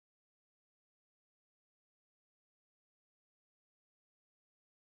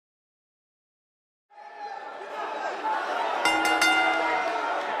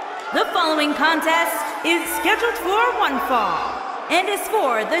The following contest is scheduled for one fall and is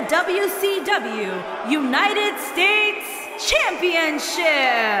for the WCW United States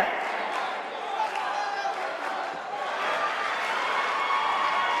Championship.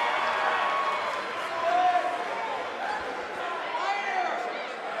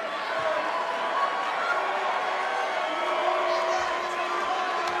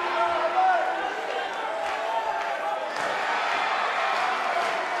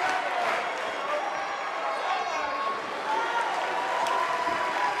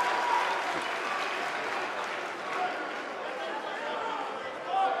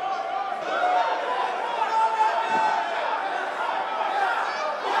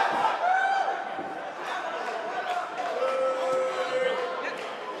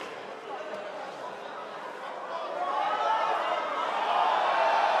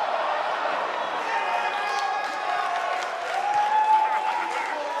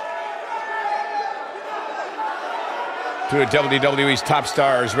 Two of WWE's top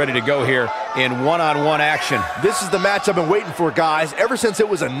stars ready to go here in one-on-one action. This is the match I've been waiting for, guys. Ever since it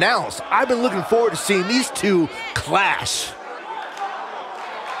was announced, I've been looking forward to seeing these two clash.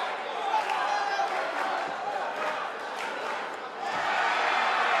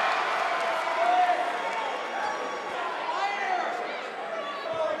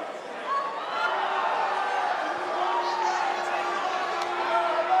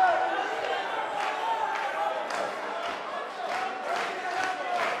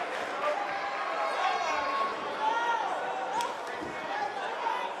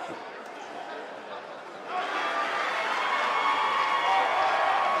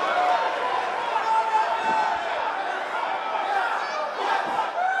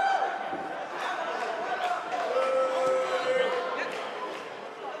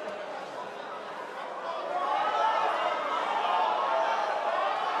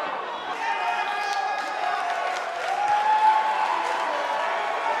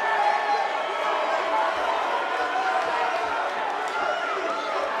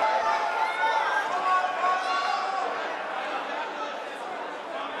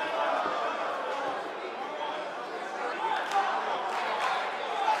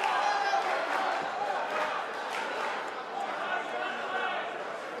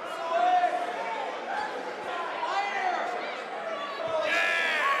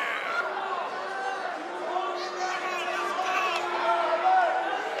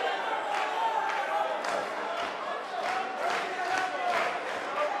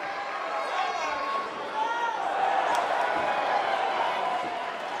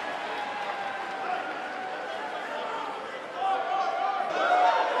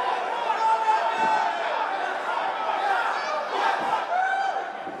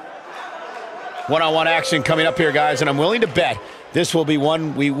 One-on-one action coming up here, guys, and I'm willing to bet this will be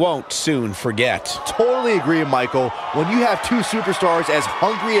one we won't soon forget. Totally agree, Michael. When you have two superstars as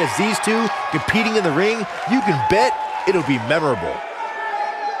hungry as these two competing in the ring, you can bet it'll be memorable.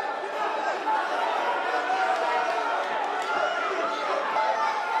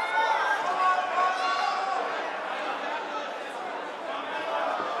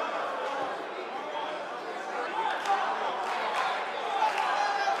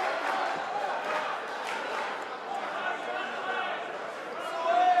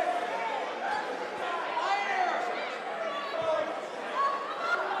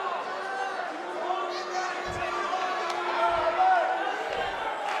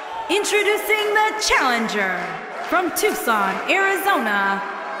 Introducing the challenger from Tucson, Arizona,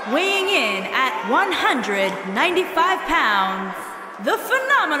 weighing in at 195 pounds, the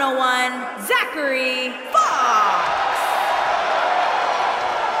phenomenal one, Zachary Fox.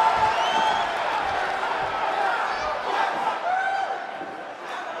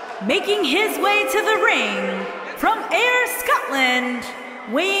 Making his way to the ring from Ayr, Scotland,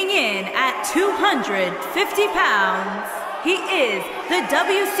 weighing in at 250 pounds, he is the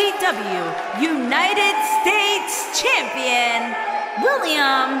WCW United States Champion,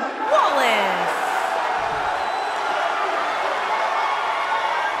 Uilleam Uallas.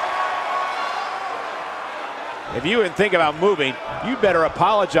 If you would think about moving, you better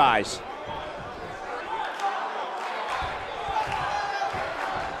apologize.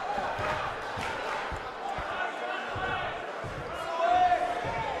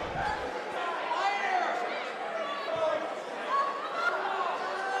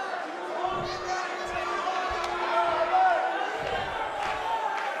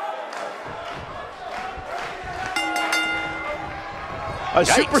 A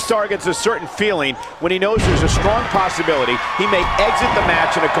superstar gets a certain feeling when he knows there's a strong possibility he may exit the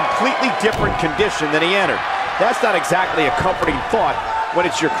match in a completely different condition than he entered. That's not exactly a comforting thought, when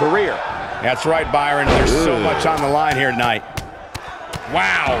it's your career. That's right, Byron. There's so much on the line here tonight.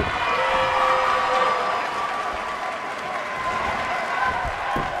 Wow.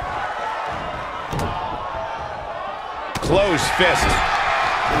 Closed fist.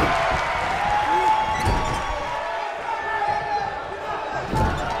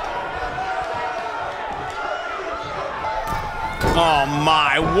 Oh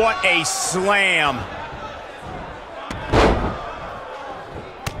my, what a slam.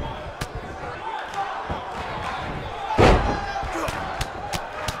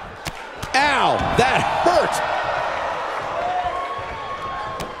 Ow, that hurt.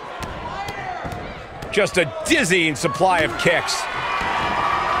 Just a dizzying supply of kicks.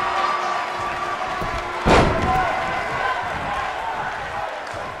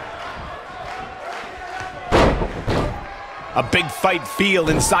 A big fight feel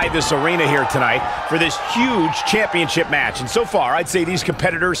inside this arena here tonight for this huge championship match. And so far, I'd say these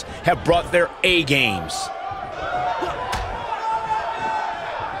competitors have brought their A games.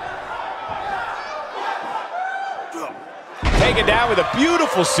 Taken down with a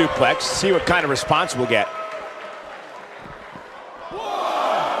beautiful suplex. See what kind of response we'll get.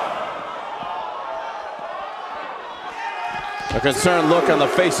 A concerned look on the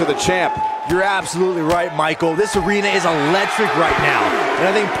face of the champ. You're absolutely right, Michael. This arena is electric right now. And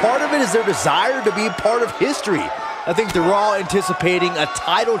I think part of it is their desire to be part of history. I think they're all anticipating a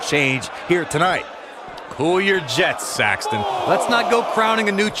title change here tonight. Cool your jets, Saxton. Let's not go crowning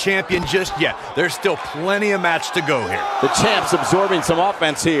a new champion just yet. There's still plenty of match to go here. The champ's absorbing some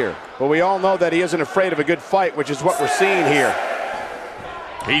offense here. But we all know that he isn't afraid of a good fight, which is what we're seeing here.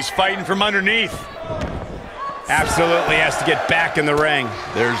 He's fighting from underneath. Absolutely has to get back in the ring.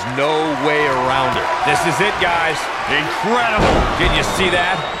 There's no way around it. This is it, guys. Incredible. Did you see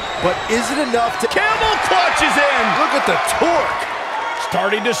that? But is it enough to... Camel clutches in. Look at the torque.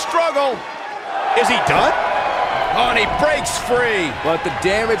 Starting to struggle. Is he done? Oh, and he breaks free. But the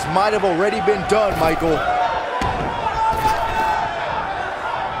damage might have already been done, Michael.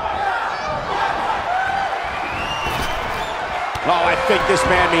 Oh, I think this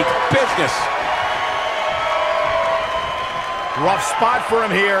man means business. Rough spot for him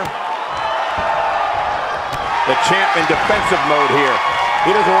here. The champ in defensive mode here.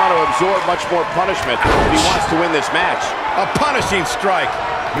 He doesn't want to absorb much more punishment if he wants to win this match. A punishing strike.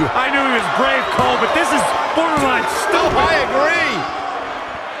 I knew he was brave, Cole, but this is borderline stupid. I agree.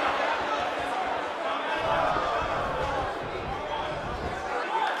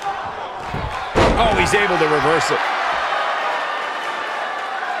 Oh, he's able to reverse it.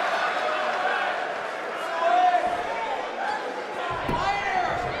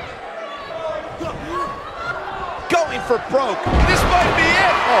 Going for broke. This might be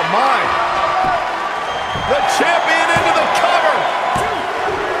it. Oh, my. The champion into the cover.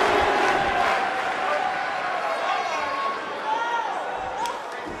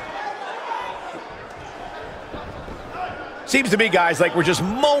 Seems to me, guys, like we're just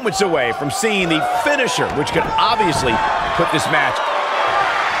moments away from seeing the finisher, which could obviously put this match.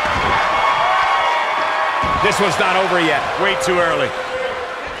 This one's not over yet. Way too early.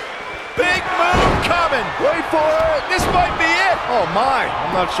 Big move coming. Wait for it. This might be it. Oh, my.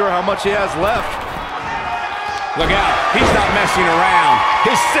 I'm not sure how much he has left. Look out. He's not messing around.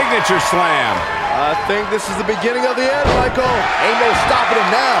 His signature slam. I think this is the beginning of the end, Michael. Ain't no stopping him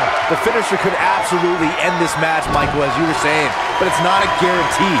now. The finisher could absolutely end this match, Michael, as you were saying, but it's not a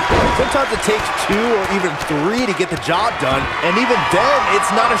guarantee. Sometimes it takes 2 or even 3 to get the job done, and even then,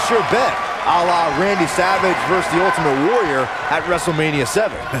 it's not a sure bet. A la Randy Savage versus the Ultimate Warrior at WrestleMania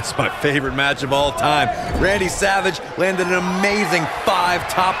 7. That's my favorite match of all time. Randy Savage landed an amazing 5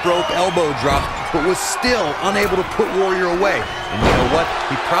 top rope elbow drops, but was still unable to put Warrior away. And you know what?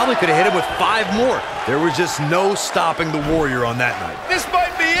 He probably could have hit him with 5 more. There was just no stopping the Warrior on that night. This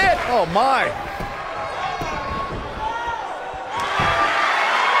might be it. Oh, my.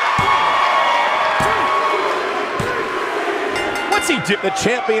 What's he do? The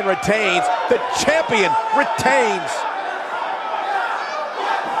champion retains. The champion retains.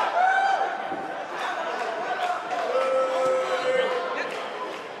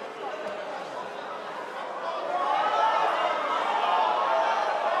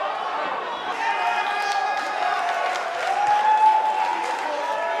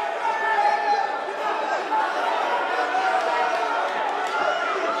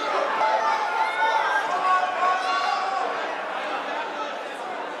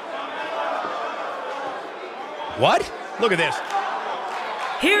 What? Look at this.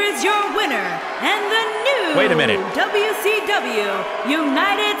 Here is your winner and the new Wait a minute. WCW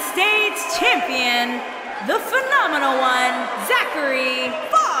United States Champion, the phenomenal one, Zachary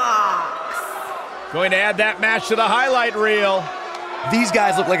Fox. Going to add that match to the highlight reel. These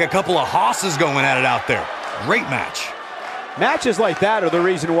guys look like a couple of hosses going at it out there. Great match. Matches like that are the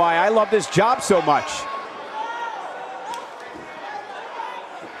reason why I love this job so much.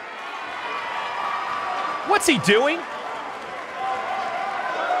 What's he doing?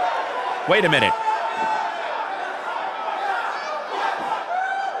 Wait a minute.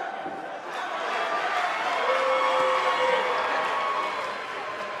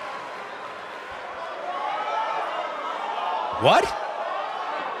 What?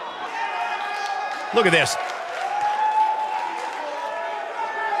 Look at this.